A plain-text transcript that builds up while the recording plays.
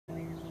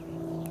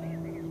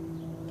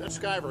Dutch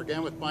Skyver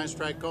again with Blind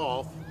Strike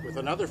Golf with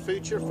another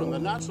feature from the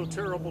Not So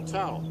Terrible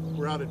Towel.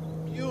 We're out at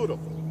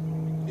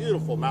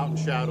beautiful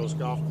Mountain Shadows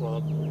Golf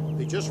Club.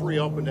 They just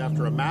reopened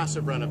after a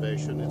massive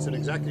renovation. It's an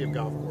executive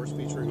golf course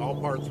featuring all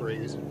par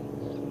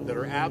 3s that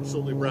are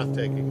absolutely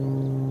breathtaking.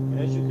 And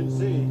as you can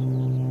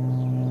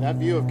see, that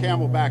view of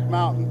Camelback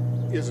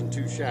Mountain isn't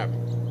too shabby.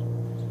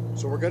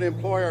 So we're going to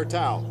employ our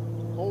towel.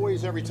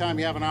 Always, every time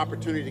you have an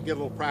opportunity to get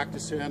a little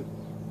practice in,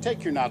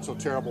 take your not so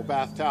terrible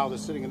bath towel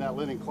that's sitting in that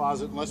linen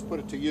closet and let's put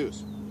it to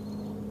use.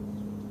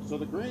 So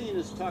the green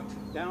is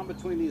tucked down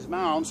between these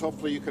mounds,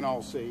 hopefully you can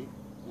all see.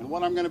 And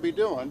what I'm going to be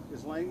doing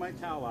is laying my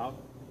towel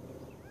out,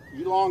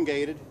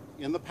 elongated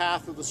in the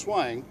path of the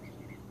swing,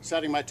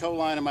 setting my toe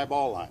line and my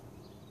ball line.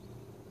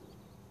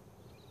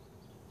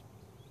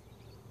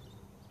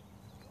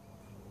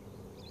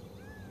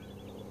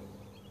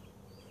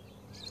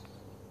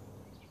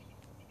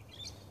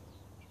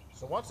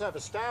 So once I've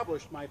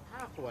established my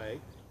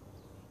pathway,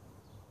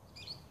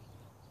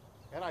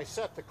 and I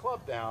set the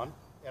club down,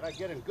 and I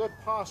get in good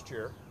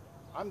posture,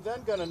 I'm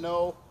then going to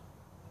know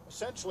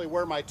essentially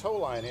where my toe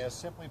line is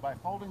simply by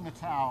folding the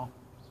towel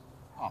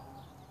up.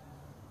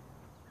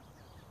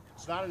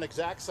 It's not an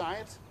exact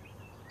science.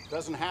 It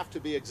doesn't have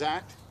to be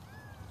exact.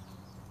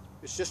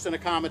 It's just an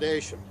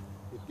accommodation.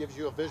 It gives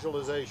you a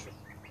visualization.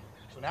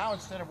 So now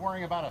instead of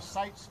worrying about a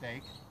sight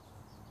stake,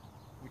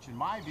 which in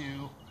my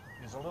view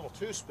is a little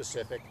too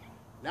specific,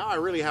 now I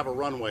really have a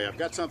runway. I've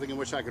got something in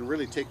which I can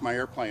really take my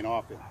airplane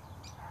off in.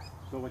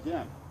 So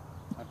again,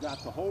 I've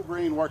got the whole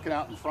green working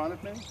out in front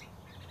of me.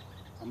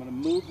 I'm going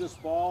to move this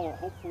ball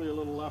hopefully a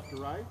little left to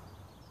right.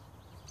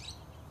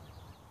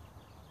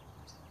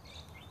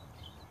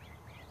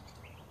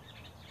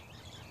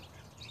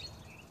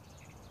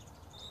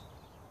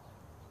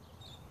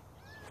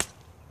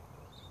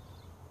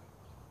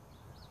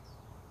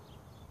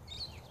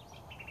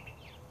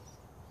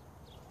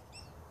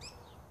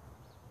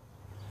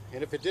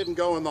 And if it didn't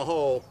go in the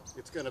hole,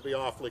 it's going to be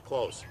awfully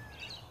close.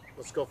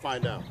 Let's go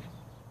find out.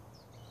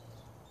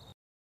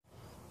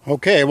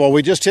 Okay, well,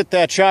 we just hit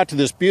that shot to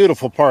this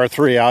beautiful par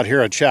 3 out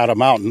here at Shadow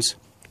Mountains.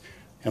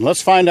 And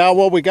let's find out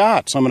what we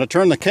got. So I'm going to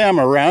turn the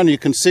camera around. You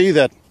can see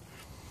that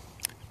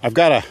I've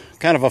got a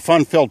kind of a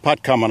fun-filled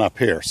putt coming up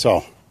here.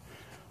 So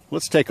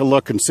let's take a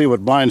look and see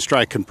what Blind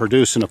Strike can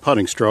produce in a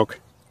putting stroke,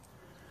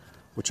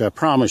 which I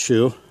promise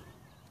you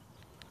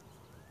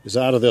is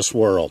out of this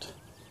world.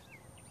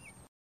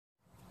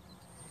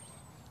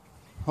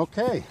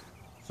 Okay,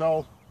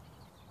 so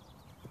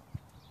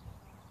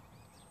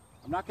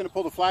I'm not going to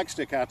pull the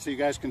flagstick out so you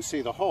guys can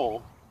see the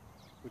hole,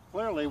 but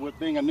clearly with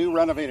being a new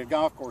renovated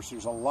golf course,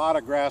 there's a lot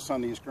of grass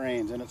on these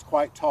greens and it's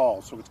quite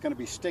tall, so it's going to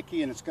be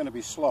sticky and it's going to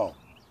be slow,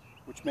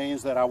 which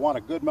means that I want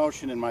a good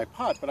motion in my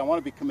putt, but I want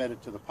to be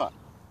committed to the putt.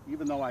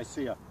 Even though I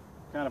see a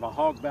kind of a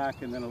hog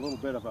back and then a little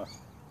bit of a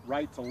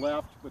right to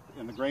left,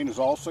 and the grain is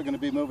also going to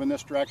be moving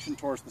this direction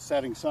towards the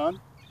setting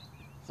sun.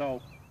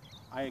 So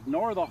I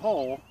ignore the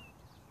hole.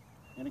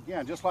 And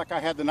again, just like I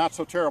had the not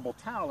so terrible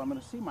towel, I'm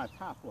going to see my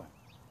pathway.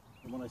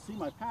 And when I see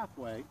my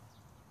pathway,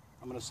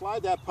 I'm going to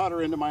slide that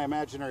putter into my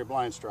imaginary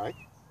blind strike.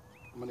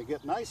 I'm going to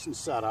get nice and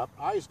set up,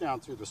 eyes down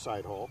through the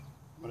side hole.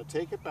 I'm going to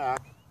take it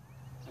back,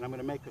 and I'm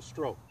going to make a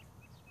stroke.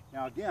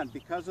 Now again,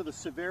 because of the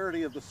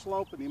severity of the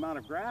slope and the amount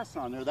of grass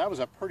on there, that was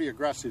a pretty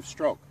aggressive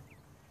stroke.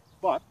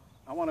 But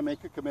I want to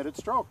make a committed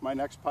stroke. My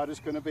next putt is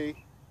going to be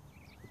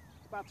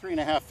about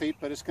 3.5 feet,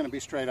 but it's going to be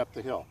straight up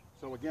the hill.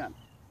 So again,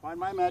 find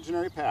my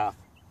imaginary path,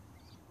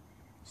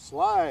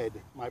 slide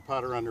my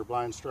putter under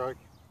blind strike,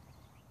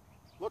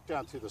 look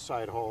down through the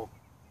side hole,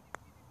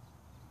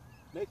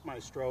 make my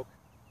stroke,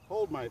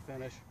 hold my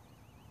finish,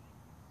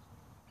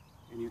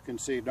 and you can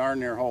see darn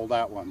near hold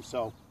that one.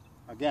 So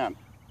again,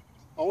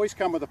 always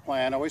come with a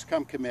plan, always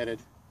come committed,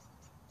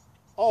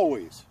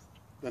 always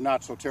the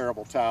not so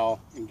terrible towel,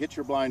 and get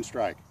your blind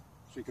strike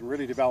so you can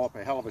really develop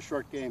a hell of a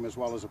short game as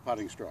well as a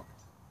putting stroke.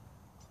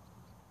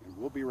 And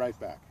we'll be right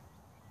back.